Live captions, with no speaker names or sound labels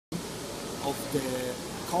of the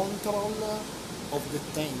control of the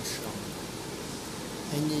tension,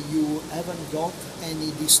 and you haven't got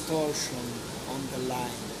any distortion on the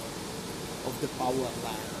line of the power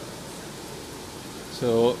line.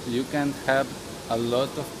 So you can have a lot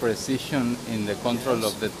of precision in the control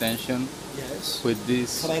of the tension with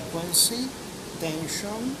this frequency,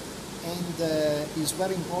 tension, and is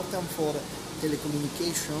very important for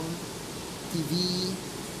telecommunication, TV,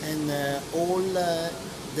 and all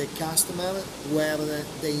the customer where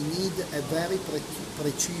they need a very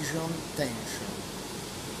precision tension.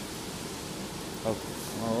 Okay.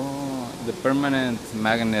 Oh, the permanent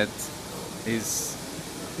magnet is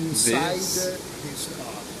inside this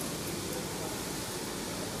part.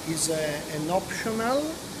 Is an optional,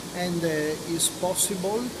 and is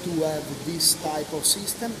possible to have this type of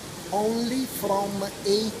system only from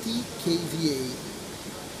 80 kVA.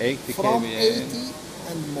 80 from kVA 80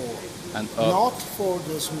 and more, and not for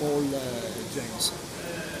the small genset.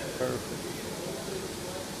 Perfect.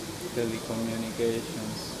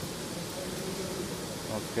 Telecommunications.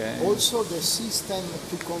 Okay. Also, the system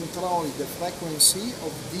to control the frequency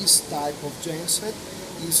of this type of genset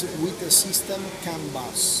is with the system CAN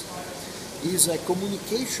bus. Is a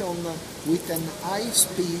communication with an high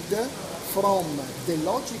speed from the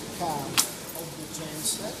logic card of the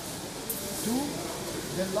genset to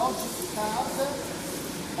the logic card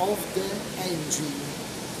of the engine.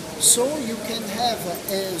 So you can have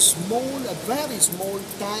a very small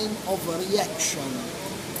time of reaction.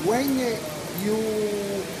 When you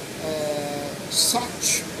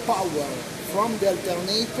such power from the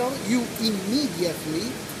alternator, you immediately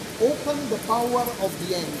open the power of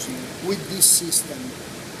the engine with this system,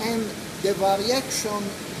 and the variation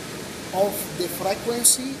of the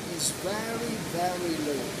frequency is very, very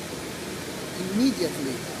low.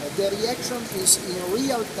 Immediately, the reaction is in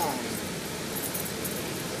real time.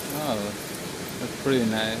 Oh, that's pretty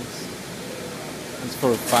nice. It's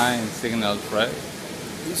for fine signals, right?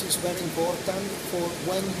 This is very important for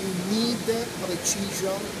when you need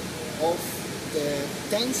precision of the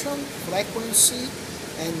tension, frequency,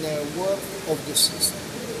 and work of the system.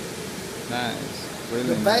 Nice,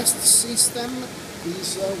 really The nice. best system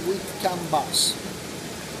is with CAN bus.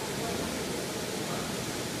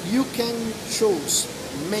 You can choose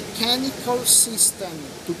mechanical system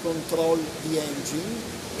to control the engine,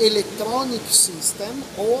 electronic system,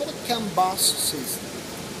 or CAN bus system.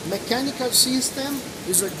 Mechanical system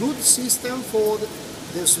is a good system for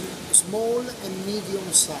the small and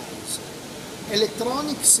medium size.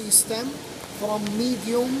 Electronic system from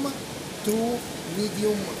medium to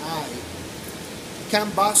medium high. CAN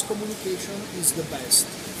bus communication is the best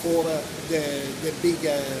for the big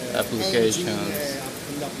applications.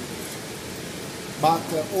 engine application. But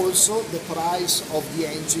also the price of the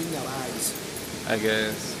engine rise. I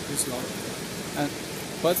guess. It's low. And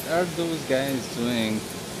what are those guys doing?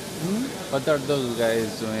 What are those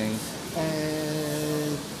guys doing?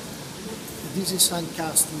 This is some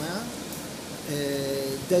customer.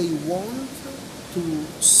 They want to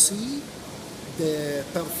see the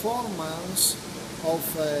performance of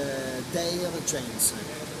their genset.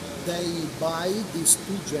 They buy these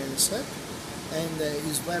two genset, and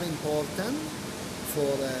it's very important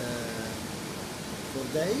for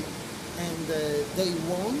they, and they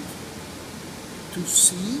want to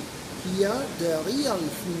see here the real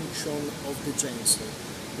function of the genset.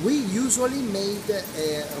 We usually made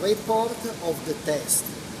a report of the test,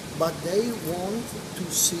 but they want to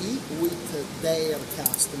see with their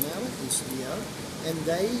customer is here, and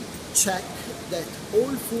they check that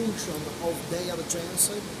all function of their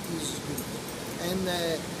genset is good. And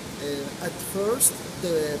at first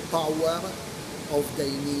the power of they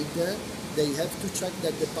need, they have to check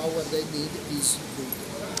that the power they need is good.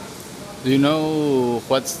 Do you know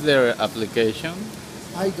what's their application?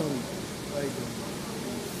 I don't.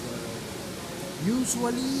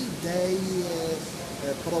 Usually they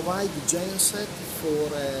provide genset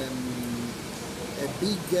for a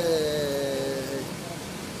big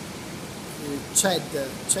CED,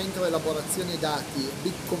 Centro Elaborazione Dati, a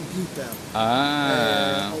big computer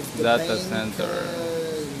of the data bank, center.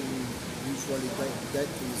 Usually that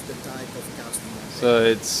is the type of customer. So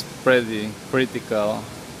it's pretty critical.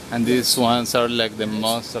 And these ones are like the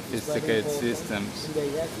most sophisticated systems. They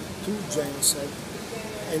have two genset,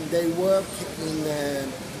 and they work in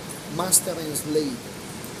master and slave.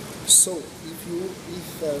 So if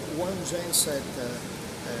one genset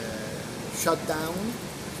shut down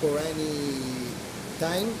for any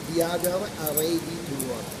time, the other are ready to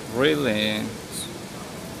work. Really?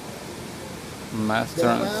 Master. There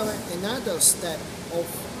are another step of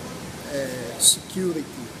security.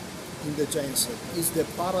 in the genset is the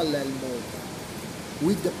parallel mode.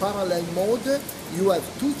 With the parallel mode, you have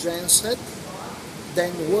two gensets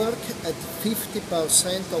then work at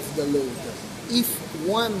 50% of the load. If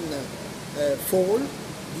one fall,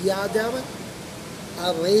 the other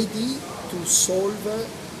are ready to solve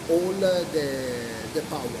all the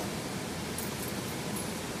power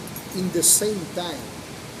in the same time.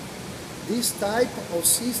 This type of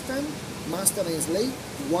system must translate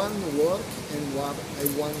one work and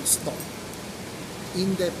one stop.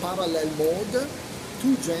 In the parallel mode,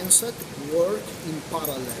 two gensets work in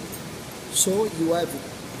parallel. So you have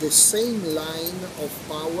the same line of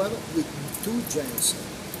power with two gensets.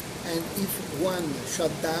 And if one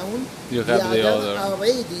shut down, you the have the other other are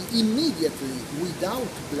ready immediately without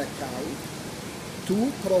blackout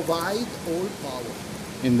to provide all power.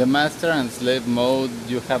 In the master and slave mode,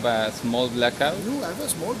 you have a small blackout? You have a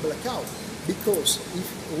small blackout because if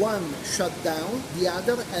one shut down, the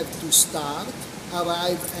other have to start,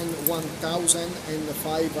 arrive at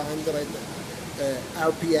 1,500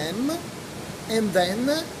 RPM, and then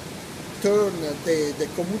turn the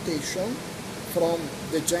commutation from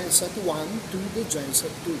the genset 1 to the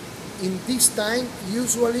genset 2. In this time,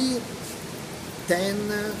 usually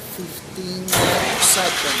 10-15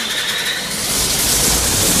 seconds.